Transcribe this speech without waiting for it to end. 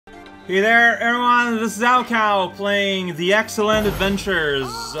Hey there, everyone, this is Okami playing The Excellent Adventures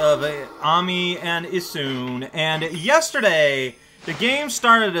of Okami and Issun. And yesterday, the game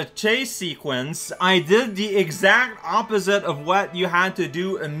started a chase sequence. I did the exact opposite of what you had to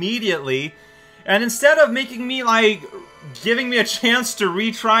do immediately. And instead of making me, like, giving me a chance to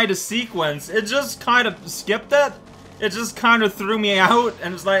retry the sequence, it just kind of skipped it. It just kind of threw me out,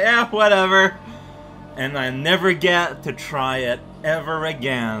 and it's like, eh, whatever. And I never get to try it ever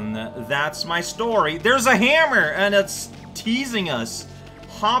again. That's my story. There's a hammer, and it's teasing us,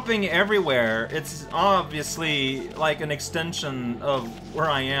 hopping everywhere. It's obviously like an extension of where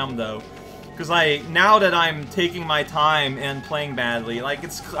I am, though. Because, like, now that I'm taking my time and playing badly, like,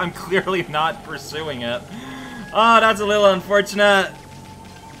 I'm clearly not pursuing it. Oh, that's a little unfortunate.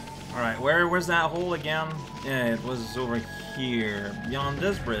 Alright, where's that hole again? Yeah, it was over here, beyond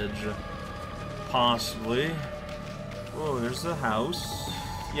this bridge. Possibly. Oh, there's a house.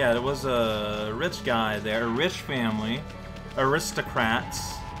 Yeah, there was a rich guy there, a rich family,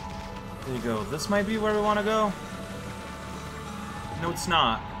 aristocrats. There you go. This might be where we want to go. No, it's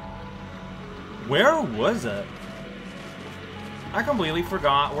not. Where was it? I completely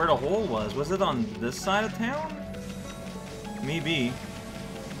forgot where the hole was. Was it on this side of town? Maybe.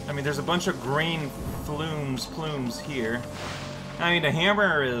 I mean, there's a bunch of green plumes here. I mean, the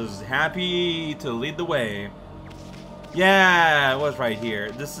hammer is happy to lead the way. Yeah, it was right here.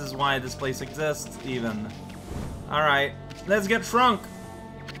 This is why this place exists, even. Alright, let's get shrunk.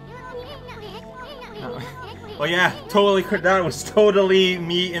 Oh yeah, totally, that was totally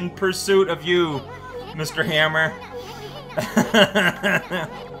me in pursuit of you, Mr. Hammer.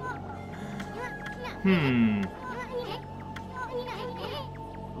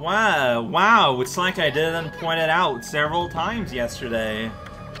 Wow, it's like I didn't point it out several times yesterday.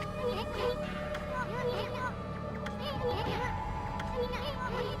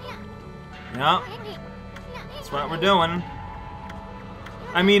 Yep, that's what we're doing.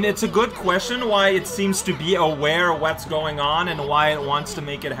 I mean, it's a good question why it seems to be aware of what's going on and why it wants to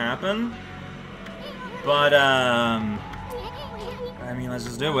make it happen. But, I mean, let's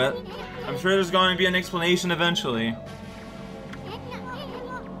just do it. I'm sure there's going to be an explanation eventually.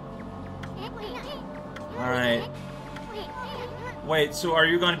 Alright. Wait, so are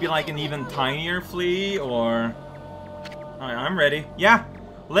you going to be like an even tinier flea, or... Alright, I'm ready. Yeah!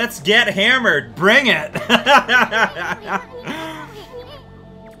 Let's get hammered! Bring it!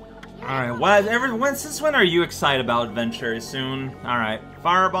 Alright, since when are you excited about adventure? Soon? Alright,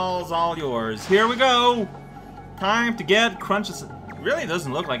 fireball's all yours. Here we go! Time to get crunches. It really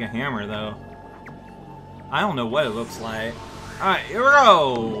doesn't look like a hammer, though. I don't know what it looks like. Alright, here we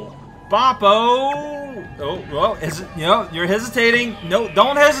go! Boppo! Oh, you're hesitating. No,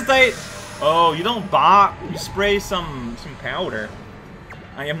 don't hesitate! Oh, you don't bop. You spray some powder.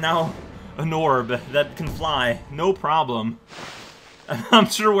 I am now an orb that can fly. No problem. I'm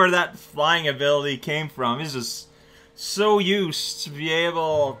sure where that flying ability came from. He's just so used to be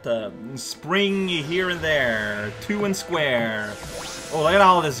able to spring here and there. To and square. Oh, look at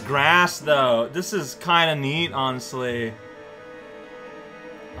all this grass, though. This is kind of neat, honestly.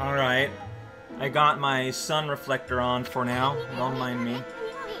 Alright. I got my sun reflector on for now. Don't mind me.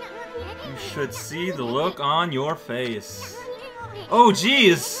 You should see the look on your face. Oh,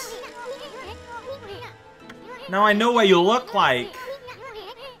 jeez! Now I know what you look like.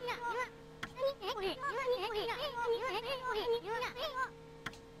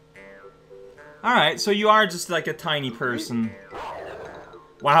 Alright, so you are just like a tiny person.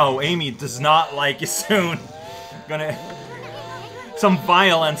 Wow, Amy does not like issun. Some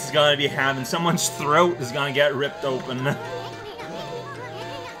violence is gonna be happening. Someone's throat is gonna get ripped open.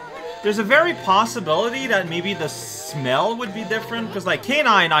 There's a very possibility that maybe the smell would be different, because like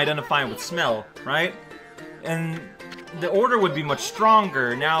canine identify with smell, right? And the order would be much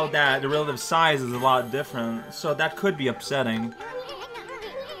stronger now that the relative size is a lot different, so that could be upsetting.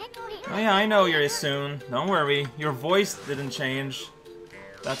 Oh yeah, I know you're issun. Don't worry, your voice didn't change.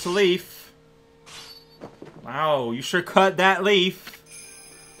 That's a leaf. Wow, you sure cut that leaf.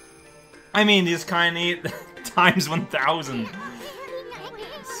 I mean, these kind of neat times 1,000.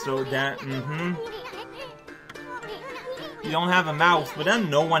 So that, You don't have a mouth, but then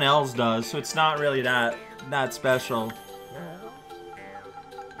no one else does, so it's not really that special.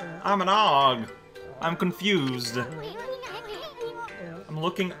 I'm an og. I'm confused. I'm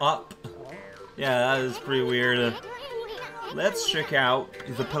looking up. Yeah, that is pretty weird. Let's check out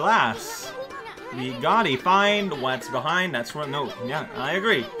the palace. We gotta find what's behind that sword. No, yeah, I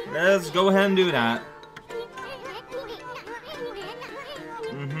agree. Let's go ahead and do that.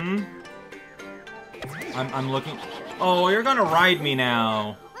 I'm looking. Oh, you're gonna ride me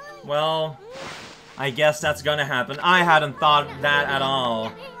now. Well, I guess that's gonna happen. I hadn't thought that at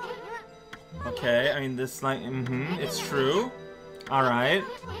all. Okay, I mean, this, like, it's true. Alright.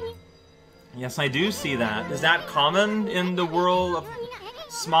 Yes, I do see that. Is that common in the world of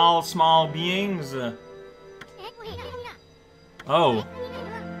small beings? Oh.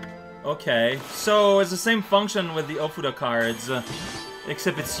 Okay. So, it's the same function with the Ofuda cards,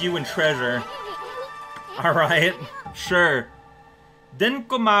 except it's you and treasure. Alright. Sure.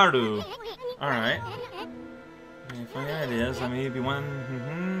 Denkomaru. Alright. Funny ideas. I may be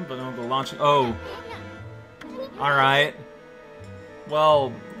one, but I'll go launching. Oh. Alright.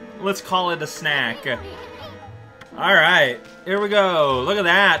 Well, let's call it a snack. Alright. Here we go. Look at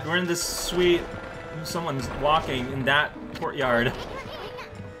that. We're in this sweet... Someone's walking in that courtyard.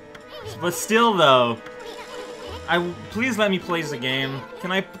 But still, though. Please let me play the game.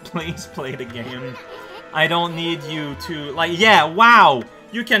 Can I please play the game? I don't need you to... Like, yeah, wow!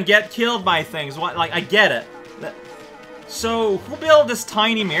 You can get killed by things. What? Like, I get it. So, who built this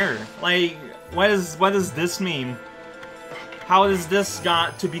tiny mirror? Like, what does this mean? How does this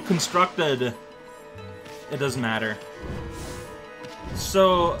got to be constructed? It doesn't matter.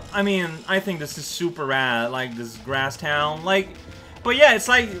 So, I mean, I think this is super rad, like this grass town. Like, but yeah, it's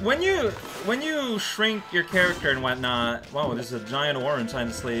like when you shrink your character and whatnot. Whoa, there's a giant orange inside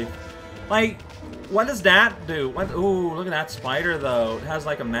the sleeve. Like, what does that do? What? Ooh, look at that spider though. It has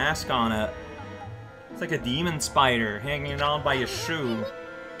like a mask on it. It's like a demon spider hanging on by a shoe.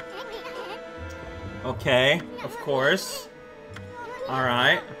 Okay, of course.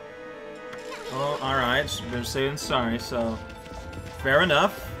 Alright. Oh, alright. They're saying sorry, so... Fair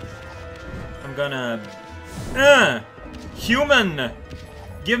enough. I'm gonna... Human!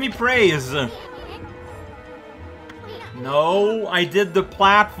 Give me praise! No, I did the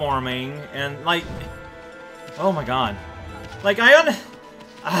platforming, and, like... Oh my god. Like, I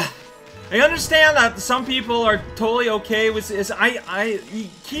understand that some people are totally okay with this. He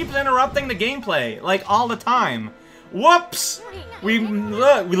keeps interrupting the gameplay, like, all the time. Whoops! We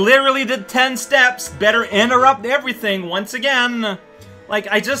literally did 10 steps. Better interrupt everything once again. Like,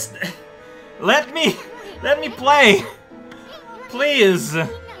 I just... Let me play. Please.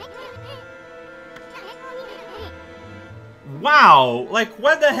 Wow. Like,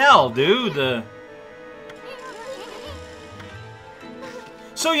 what the hell, dude?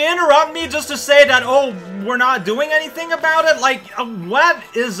 So you interrupt me just to say that, oh, we're not doing anything about it? Like, what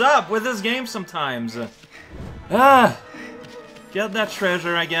is up with this game sometimes? Get that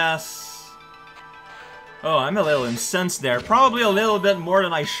treasure, I guess. Oh, I'm a little incensed there. Probably a little bit more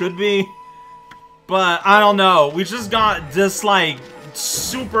than I should be. But, I don't know. We just got this, like,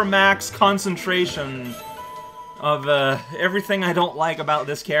 super max concentration of, everything I don't like about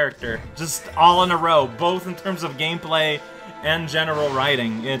this character. Just all in a row. Both in terms of gameplay and general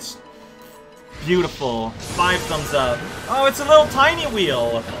writing. It's beautiful. 5 thumbs up. Oh, it's a little tiny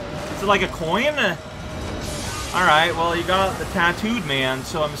wheel. Is it like a coin? Alright, well, you got the tattooed man,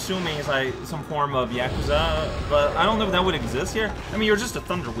 so I'm assuming it's like some form of Yakuza, but I don't know if that would exist here. I mean, you're just a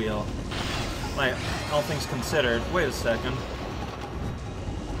thunder wheel. Like, all things considered. Wait a second.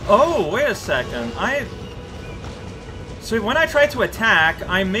 Oh, wait a second. So when I try to attack,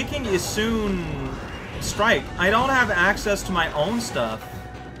 I'm making Issun strike. I don't have access to my own stuff.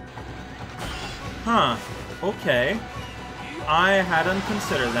 Huh. Okay. I hadn't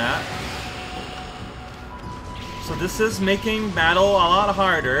considered that. So this is making battle a lot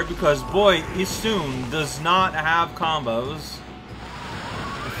harder because, boy, Issun does not have combos.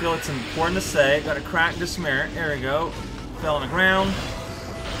 I feel it's important to say. Gotta crack this mirror. There we go. Fell on the ground.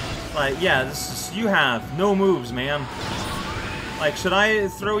 Like, yeah, this is... You have no moves, man. Like, should I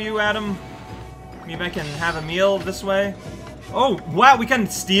throw you at him? Maybe I can have a meal this way? Oh, wow, we can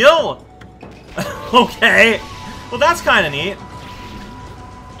steal? Okay. Well, that's kind of neat.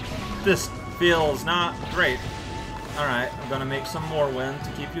 This feels not great. Alright, I'm gonna make some more wind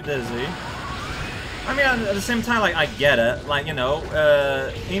to keep you dizzy. I mean, at the same time, like, I get it. Like, you know,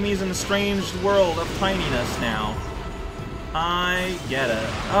 Amy's in a strange world of tininess now. I get it.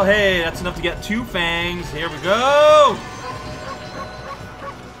 Oh, hey, that's enough to get 2 fangs. Here we go!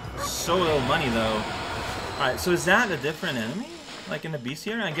 So little money, though. Alright, so is that a different enemy? Like in the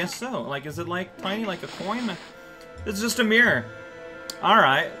bestiary? I guess so. Like, is it, like, tiny, like a coin? It's just a mirror.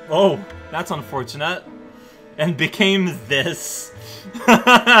 Alright. Oh, that's unfortunate. And became this.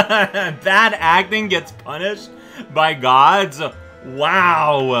 Bad acting gets punished by gods?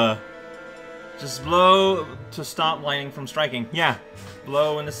 Wow. Just blow to stop lightning from striking. Yeah,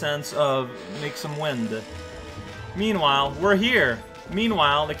 blow in the sense of make some wind. Meanwhile, we're here.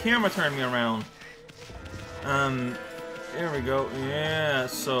 Meanwhile, the camera turned me around. There we go. Yeah,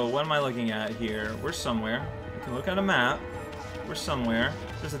 so what am I looking at here? We're somewhere. We can look at a map. We're somewhere.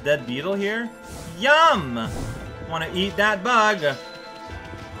 There's a dead beetle here. Yum! Want to eat that bug.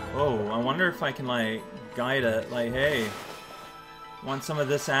 Oh, I wonder if I can, like, guide it. Like, hey, want some of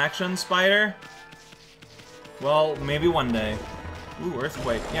this action, spider? Well, maybe one day. Ooh,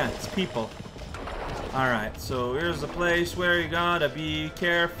 earthquake. Yeah, it's people. Alright, so here's a place where you gotta be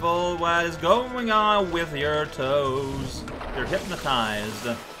careful what is going on with your toes. You're hypnotized.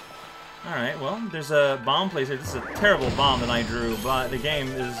 Alright, well, there's a bomb place here. This is a terrible bomb that I drew, but the game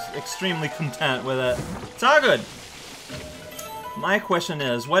is extremely content with it. It's all good. My question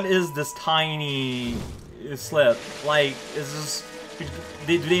is, what is this tiny slip? Like, is this...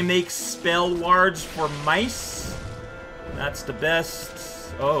 Do they make spell wards for mice? That's the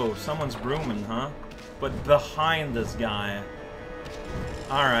best. Oh, someone's brooming, huh? But behind this guy.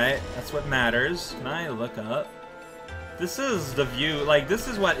 Alright, that's what matters. Can I look up? This is the view. Like, this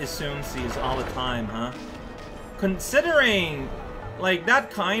is what Issun sees all the time, huh? Considering, like, that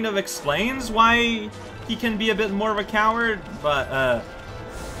kind of explains why he can be a bit more of a coward, but,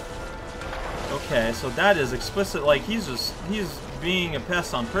 okay, so that is explicit. Like, he's being a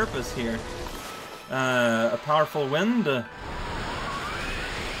pest on purpose here. A powerful wind.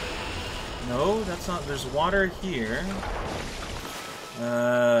 No, that's not. There's water here.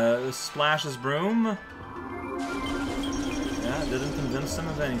 Splashes broom. Yeah, didn't convince him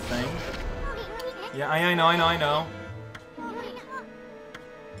of anything. Yeah, I know.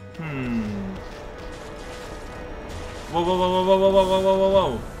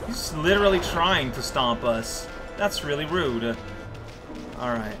 Whoa. He's literally trying to stomp us. That's really rude.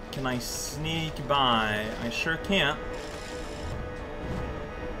 Alright, can I sneak by? I sure can't.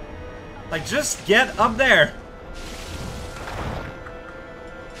 Like, just get up there!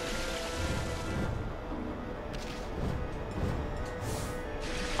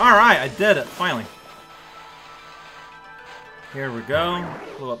 Alright, I did it, finally. Here we go.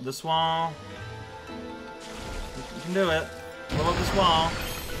 Blow up this wall. You can do it. Blow up this wall.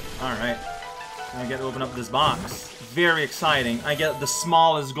 Alright. I get to open up this box. Very exciting. I get the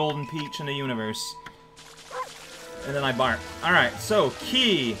smallest golden peach in the universe. And then I bark. Alright, so,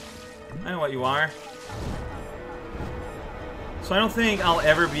 key. I know what you are. So I don't think I'll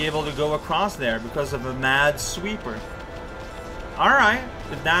ever be able to go across there because of a mad sweeper. Alright,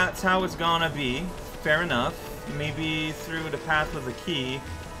 if that's how it's gonna be, fair enough. Maybe through the path of the key,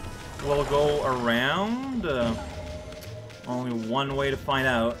 we'll go around. Only one way to find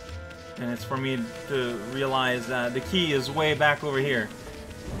out. And it's for me to realize that the key is way back over here.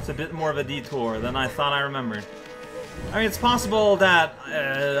 It's a bit more of a detour than I thought I remembered. I mean, it's possible that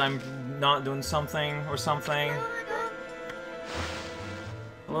I'm not doing something or something.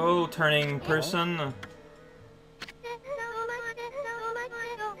 Hello, turning person.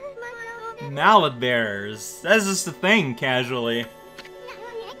 Mallet bearers. That's just a thing, casually.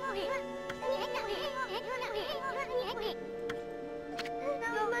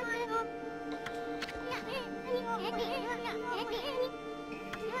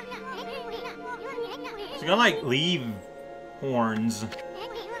 So you got like leaf horns.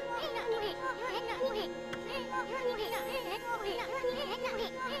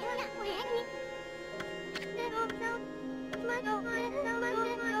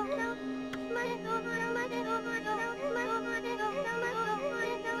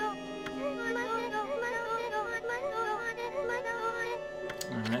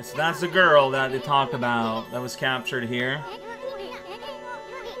 Alright, so that's the girl that they talked about that was captured here.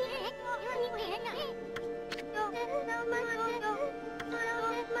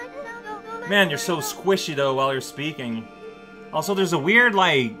 Man, you're so squishy though while you're speaking. Also, there's a weird,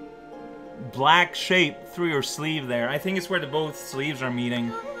 like, black shape through your sleeve there. I think it's where the both sleeves are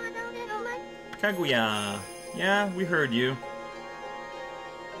meeting. Kaguya. Yeah, we heard you.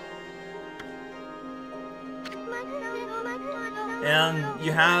 And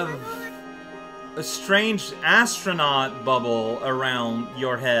you have a strange astronaut bubble around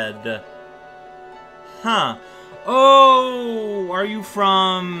your head. Huh. Oh, are you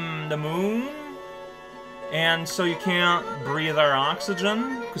from the moon? And so you can't breathe our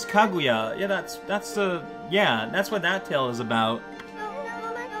oxygen? Because Kaguya, yeah, that's what that tale is about.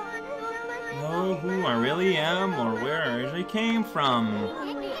 Know who I really am or where I originally came from.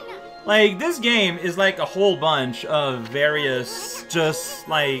 Like, this game is like a whole bunch of various, just,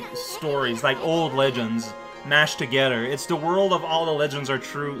 like, stories, like old legends mashed together. It's the world of all the legends are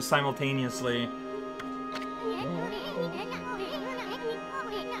true simultaneously.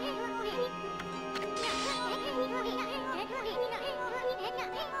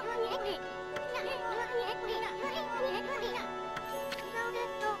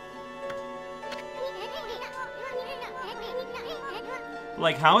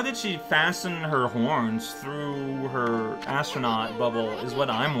 Like, how did she fasten her horns through her astronaut bubble is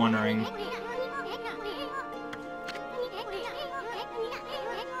what I'm wondering.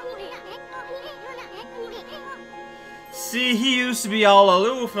 See, he used to be all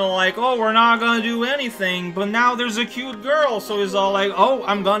aloof and like, oh, we're not gonna do anything, but now there's a cute girl, so he's all like, oh,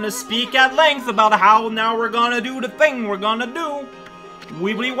 I'm gonna speak at length about how now we're gonna do the thing we're gonna do.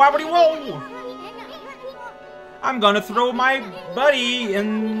 Weebly wobbly whoa! I'm gonna throw my buddy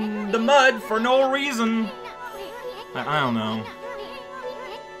in the mud for no reason. I don't know.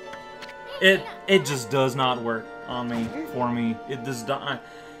 It just does not work on me, for me. It does not.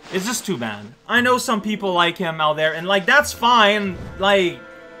 It's just too bad. I know some people like him out there, and like, that's fine. Like,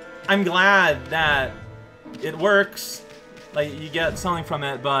 I'm glad that it works. Like, you get something from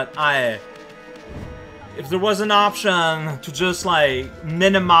it, but if there was an option to just, like,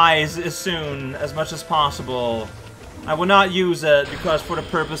 minimize issun as much as possible, I would not use it, because for the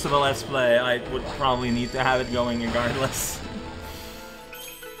purpose of a Let's Play, I would probably need to have it going regardless.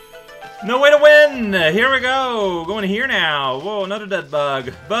 No way to win! Here we go! Going here now. Whoa, another dead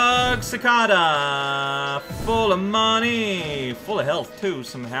bug. Bug cicada! Full of money! Full of health, too,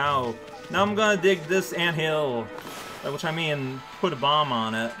 somehow. Now I'm gonna dig this anthill. By which I mean, put a bomb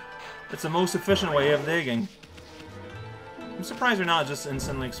on it. It's the most efficient way of digging. I'm surprised you're not just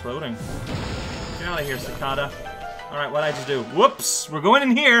instantly exploding. Get out of here, cicada. Alright, what'd I just do? Whoops! We're going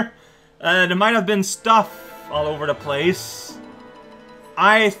in here! There might have been stuff all over the place.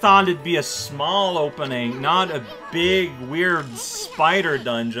 I thought it'd be a small opening, not a big, weird spider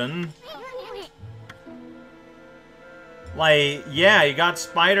dungeon. Like, yeah, you got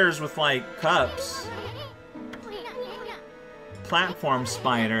spiders with, like, cups. Platform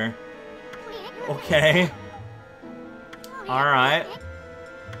spider. Okay. Alright.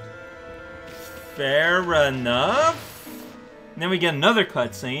 Fair enough. And then we get another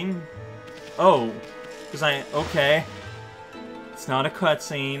cutscene. Oh. Because okay. It's not a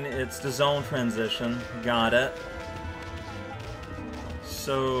cutscene, it's the zone transition. Got it.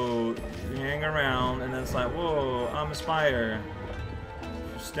 So, you hang around, and then it's like, whoa, I'm a spider. If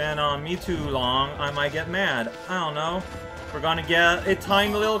you stand on me too long, I might get mad. I don't know. We're gonna get a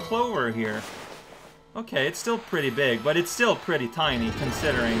tiny little clover here. Okay, it's still pretty big, but it's still pretty tiny,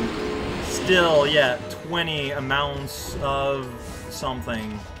 considering still, yeah, 20 amounts of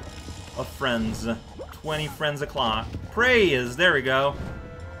something. Of friends. 20 friends o'clock. Praise! There we go.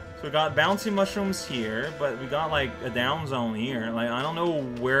 So we got bouncy mushrooms here, but we got like a down zone here. Like, I don't know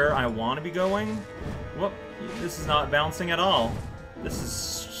where I want to be going. Whoop. This is not bouncing at all. This is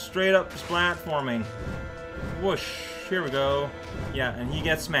straight up platforming. Whoosh. Here we go. Yeah, and he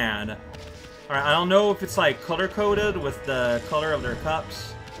gets mad. Alright, I don't know if it's like color-coded with the color of their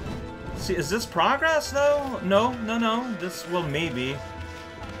cups. See, is this progress though? No, no, no. This, well, maybe.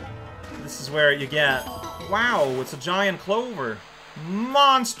 This is where you get... Wow, it's a giant clover.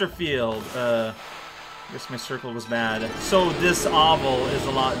 Monster field. I guess my circle was bad. So this oval is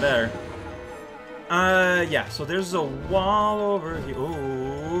a lot better. Yeah, so there's a wall over here.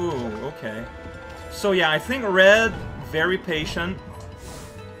 Ooh, okay. So yeah, I think red, very patient.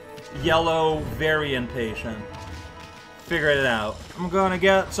 Yellow, very impatient. Figured it out. I'm gonna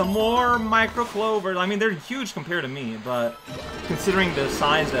get some more micro clovers. I mean, they're huge compared to me, but considering the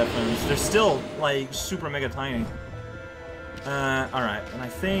size difference, they're still, like, super mega tiny. Alright, and I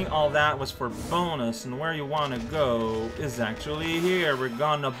think all that was for bonus, and where you want to go is actually here. We're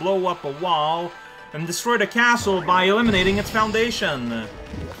gonna blow up a wall and destroy the castle by eliminating its foundation.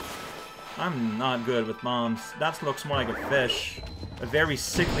 I'm not good with bombs. That looks more like a fish. A very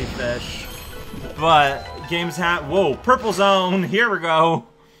sickly fish. But games have... Whoa, purple zone. Here we go.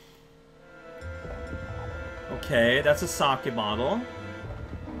 Okay, that's a sake bottle.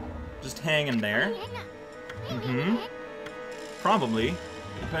 Just hanging there. Mm-hmm. Probably.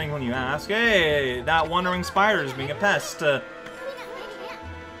 Depending when you ask. Hey, that wandering spider is being a pest.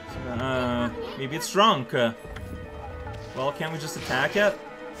 Maybe it's drunk. Well, can't we just attack it?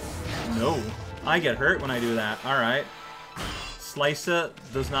 No. I get hurt when I do that. Alright. Slice it.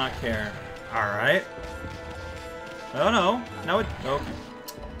 Does not care. Alright. Oh no. No, it... Okay.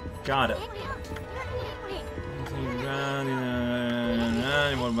 Got it.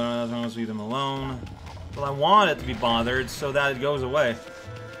 Let's leave them alone. Well, I want it to be bothered so that it goes away.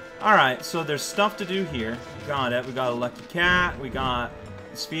 Alright, so there's stuff to do here. Got it. We got a lucky cat. We got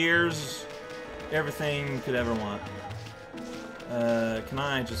spheres. Everything you could ever want. Can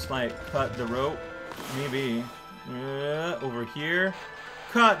I just, like, cut the rope? Maybe. Over here.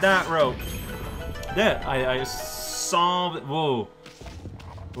 Cut that rope. There, I solved it. Whoa.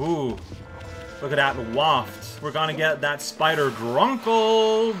 Ooh. Look at that waft. we're gonna get that spider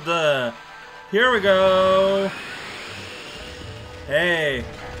drunkled. Here we go. Hey,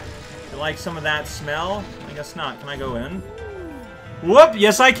 you like some of that smell? I guess not. Can I go in? Whoop!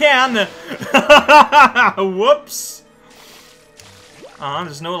 Yes, I can. Whoops.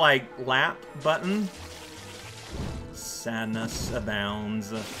 There's no like lap button. Sadness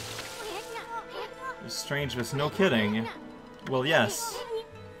abounds. Strange, but no kidding. Well, yes.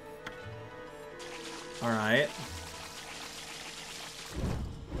 Alright.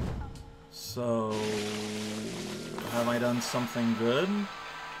 So... have I done something good?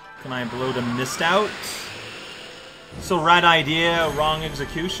 Can I blow the mist out? So right idea, wrong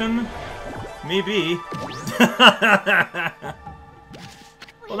execution? Maybe.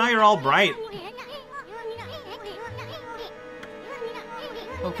 Well, now you're all bright.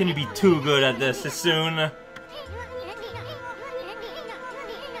 How can you be too good at this, issun?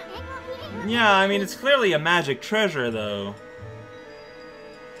 Yeah, I mean, it's clearly a magic treasure, though.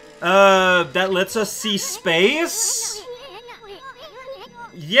 That lets us see space?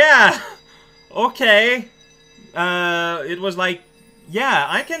 Yeah! Okay. It was like... yeah,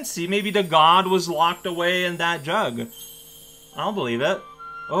 I can see maybe the god was locked away in that jug. I'll believe it.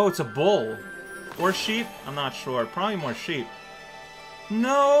 Oh, it's a bull. Or sheep? I'm not sure. Probably more sheep.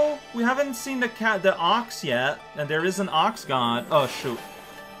 No, we haven't seen the ox yet, and there is an ox god. Oh shoot!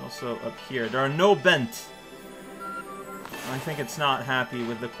 Also up here, there are no bent. I think it's not happy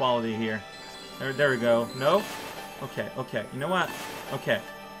with the quality here. There we go. No? Okay, okay. You know what? Okay.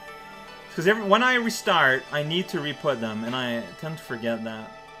 Because when I restart, I need to re-put them, and I tend to forget that.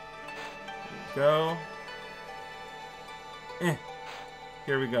 Go.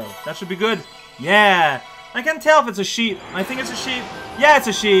 Here we go. That should be good. Yeah! I can tell if it's a sheep. I think it's a sheep. Yeah, it's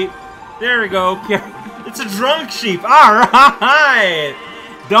a sheep. There we go. It's a drunk sheep. Alright!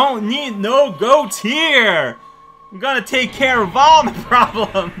 Don't need no goats here! I'm gonna take care of all my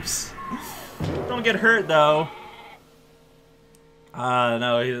problems. Don't get hurt, though.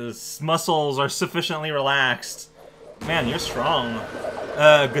 No, his muscles are sufficiently relaxed. Man, you're strong.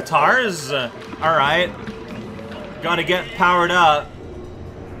 Guitars? Alright. Gotta get powered up.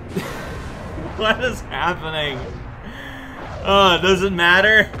 What is happening? Oh, does it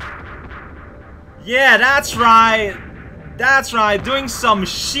matter? Yeah, that's right. That's right. Doing some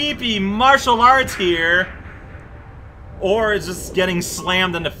sheepy martial arts here. Or it's just getting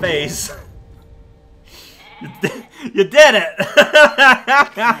slammed in the face. You did it!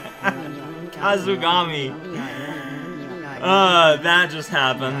 Kazugami. That just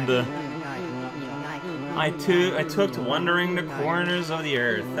happened. I took to wandering the corners of the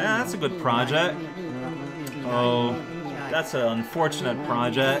earth. That's a good project. Oh, that's an unfortunate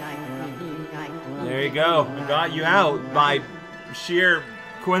project. There you go. I got you out by sheer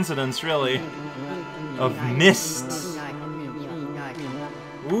coincidence, really. Of mist.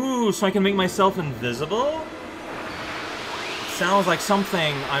 Ooh, so I can make myself invisible? Sounds like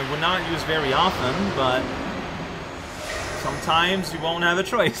something I would not use very often, but sometimes you won't have a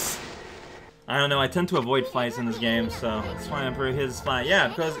choice. I don't know, I tend to avoid fights in this game, so that's why I'm for his fight. Yeah,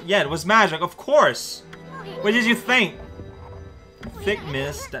 because, yeah, it was magic, of course! What did you think? A thick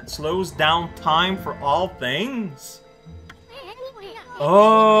mist that slows down time for all things?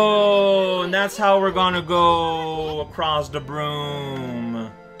 Oh, and that's how we're gonna go across the broom.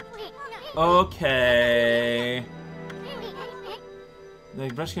 Okay. The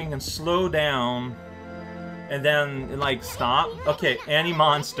brush king can slow down and then, like, stop. Okay, any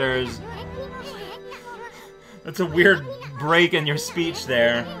monsters. That's a weird break in your speech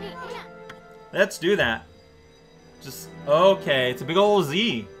there. Let's do that. Just, okay, it's a big ol'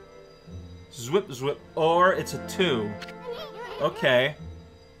 Z. Zwip, zwip. Or it's a 2. Okay.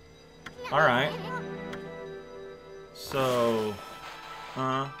 Alright. So...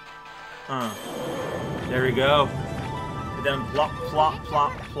 There we go. And then plop, plop,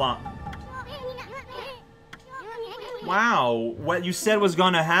 plop, plop. Wow, what you said was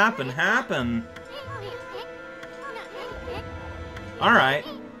gonna happen, happened. Alright.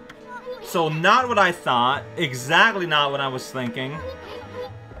 So not what I thought. Exactly not what I was thinking.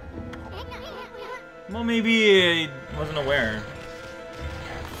 Well, maybe I wasn't aware.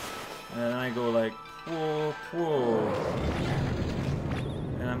 And then I go like, whoa, whoa.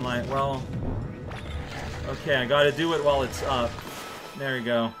 And I'm like, well, okay, I gotta do it while it's up. There we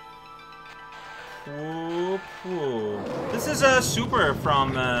go. Whoa, whoa. This is a super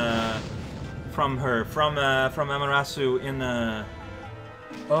from Amaterasu in the...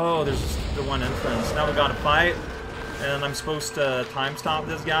 Oh, there's just the one entrance. Now we gotta fight, and I'm supposed to time stop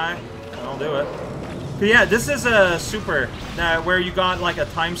this guy. I'll do it. But yeah, this is a super where you got like a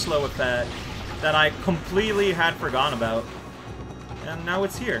time slow effect. that I completely had forgotten about. And now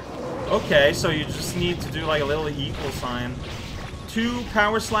it's here. Okay, so you just need to do like a little equal sign. 2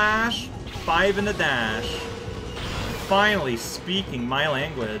 power slash, 5 in the dash. Finally speaking my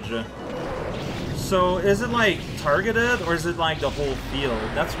language. So is it like targeted or is it like the whole field?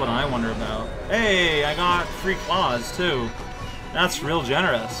 That's what I wonder about. Hey, I got 3 claws too. That's real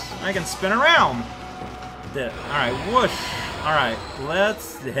generous. I can spin around. Alright, whoosh. Alright,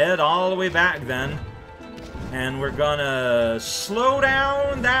 let's head all the way back then. And we're gonna slow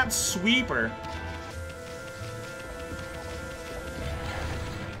down that sweeper.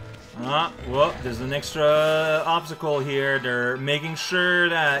 Whoop, there's an extra obstacle here. They're making sure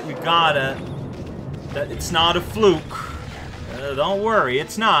that you got it. That it's not a fluke. Don't worry,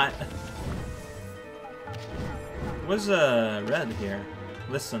 it's not. What's red here?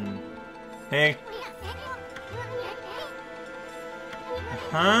 Listen. Hey.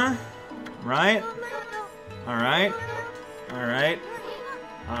 Huh? Right? Alright. Alright.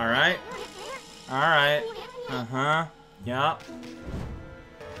 Alright. Alright. Uh-huh. Yup.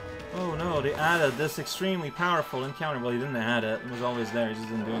 Oh no, they added this extremely powerful encounter. Well, he didn't add it. It was always there. He just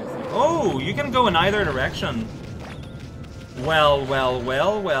didn't do anything. Oh, you can go in either direction. Well, well,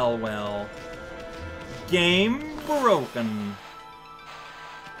 well, well, well. Game broken.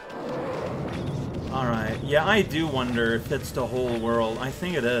 Alright, yeah, I do wonder if it's the whole world. I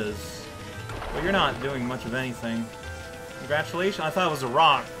think it is. But you're not doing much of anything. Congratulations, I thought it was a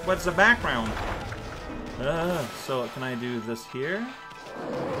rock. What's the background? So can I do this here?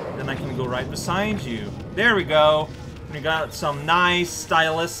 Then I can go right beside you. There we go. We got some nice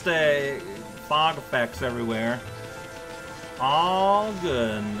stylistic fog effects everywhere. All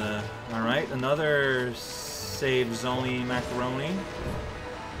good. Alright, another save zone macaroni.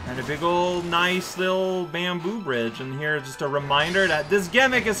 And a big old nice little bamboo bridge. And here just a reminder that this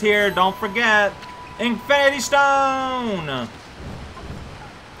gimmick is here. Don't forget. Infinity Stone!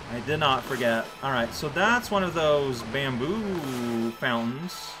 I did not forget. Alright, so that's one of those bamboo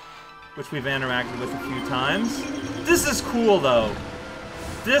fountains, which we've interacted with a few times. This is cool, though.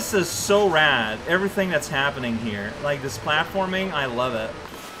 This is so rad. Everything that's happening here. Like, this platforming, I love it.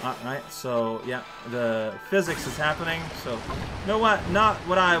 Alright, so, yeah, the physics is happening. So, you know what? Not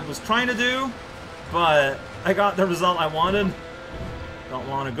what I was trying to do, but I got the result I wanted. Don't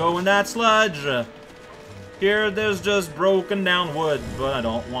want to go in that sludge. Here, there's just broken down wood, but I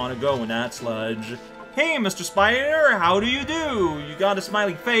don't want to go in that sludge. Hey, Mr. Spider, how do you do? You got a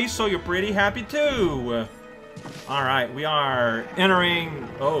smiling face, so you're pretty happy too. Alright, we are entering...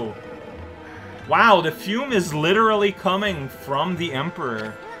 Oh. Wow, the fume is literally coming from the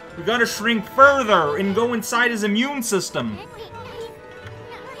Emperor. We gotta shrink further and go inside his immune system.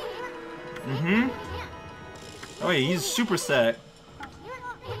 Mm-hmm. Oh, yeah, he's super set.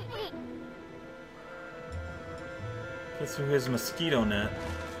 Get through his mosquito net.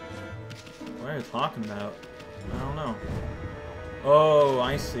 What are you talking about? I don't know. Oh,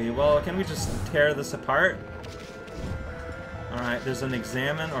 I see. Well, can we just tear this apart? Alright, there's an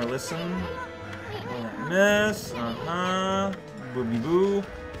examine or listen. Miss. Uh-huh. Booby boo.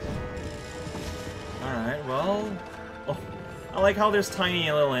 Alright, well... Oh, I like how there's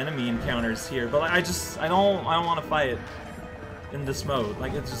tiny little enemy encounters here, but like, I don't want to fight in this mode.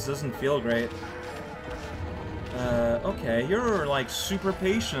 Like, it just doesn't feel great. Okay, you're like super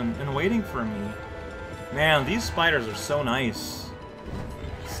patient and waiting for me. Man, these spiders are so nice.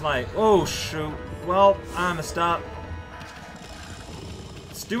 It's like, oh shoot. Well, I messed up.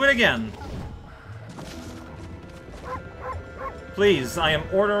 Let's do it again. Please, I am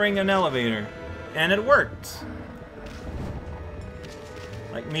ordering an elevator. And it worked.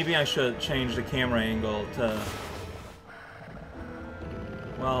 Like, maybe I should change the camera angle to...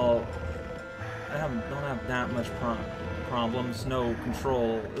 Well... I don't have that much problems. No,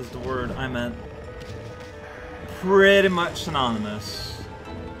 control is the word I meant. Pretty much synonymous.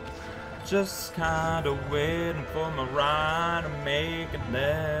 Just kinda waiting for my ride to make it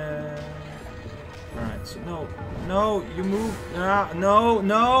there. Alright, so no, you move.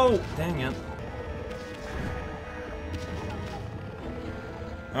 No! Dang it.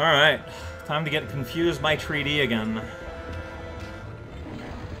 Alright, time to get confused by 3D again.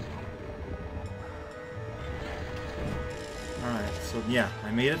 So yeah,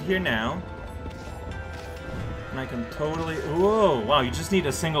 I made it here now. And I can totally... Whoa, wow, you just need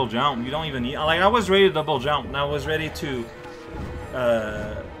a single jump. You don't even need... Like, I was ready to double jump, and I was ready to...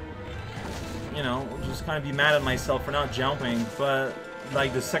 you know, just kind of be mad at myself for not jumping, but...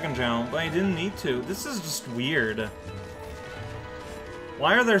 Like, the second jump, but I didn't need to. This is just weird.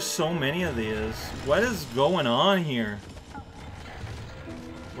 Why are there so many of these? What is going on here?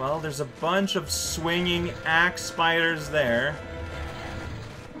 Well, there's a bunch of swinging axe spiders there.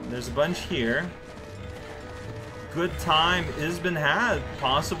 There's a bunch here. Good time has been had,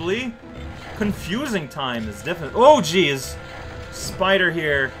 possibly. Confusing time is different. Oh, geez. Spider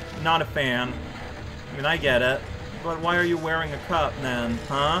here. Not a fan. I mean, I get it. But why are you wearing a cup, then?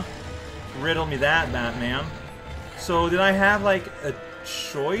 Huh? Riddle me that, Batman. So, did I have, like, a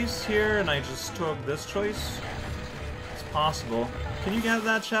choice here, and I just took this choice? It's possible. Can you get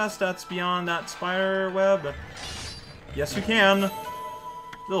that chest that's beyond that spider web? Yes, you can.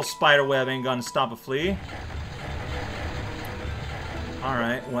 Little spider web ain't gonna stop a flea.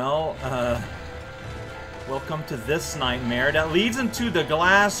 Alright, well, welcome to this nightmare that leads into the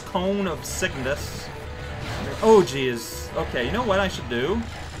glass cone of sickness. Oh, jeez. Okay, you know what I should do?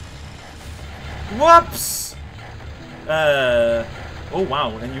 Whoops! Oh,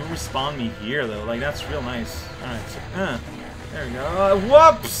 wow, and you respawn me here, though. Like, that's real nice. Alright, so, there we go.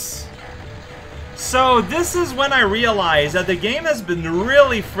 Whoops! So, this is when I realized that the game has been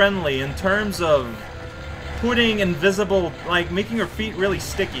really friendly in terms of putting invisible, like, making your feet really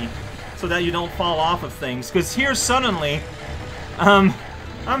sticky so that you don't fall off of things. Because here, suddenly, I'm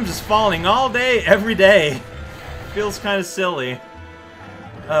just falling all day, every day. Feels kind of silly.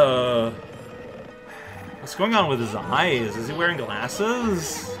 What's going on with his eyes? Is he wearing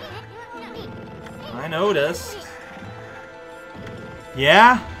glasses? I noticed.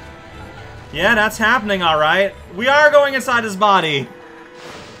 Yeah? Yeah, that's happening, alright. We are going inside his body.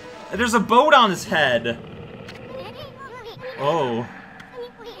 There's a boat on his head. Oh.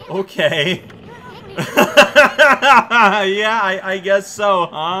 Okay. Yeah, I guess so,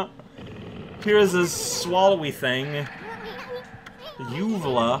 huh? Here's this swallowy thing. The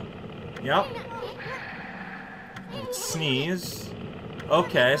uvula. Yep. Sneeze.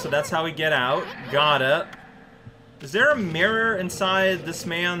 Okay, so that's how we get out. Got it. Is there a mirror inside this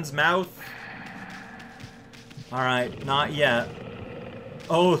man's mouth? Alright, not yet.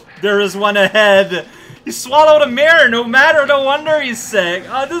 Oh, there is one ahead! He swallowed a mirror, no wonder he's sick.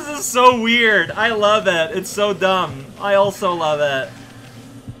 Oh, this is so weird. I love it. It's so dumb. I also love it.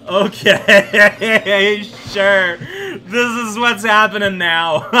 Okay, sure. This is what's happening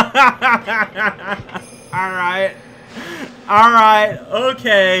now. Alright. Alright,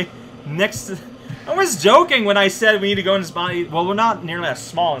 okay. Next... I was joking when I said we need to go in his body. Well, we're not nearly as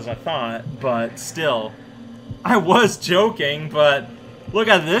small as I thought, but still. I was joking, but look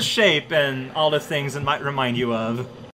at this shape and all the things it might remind you of.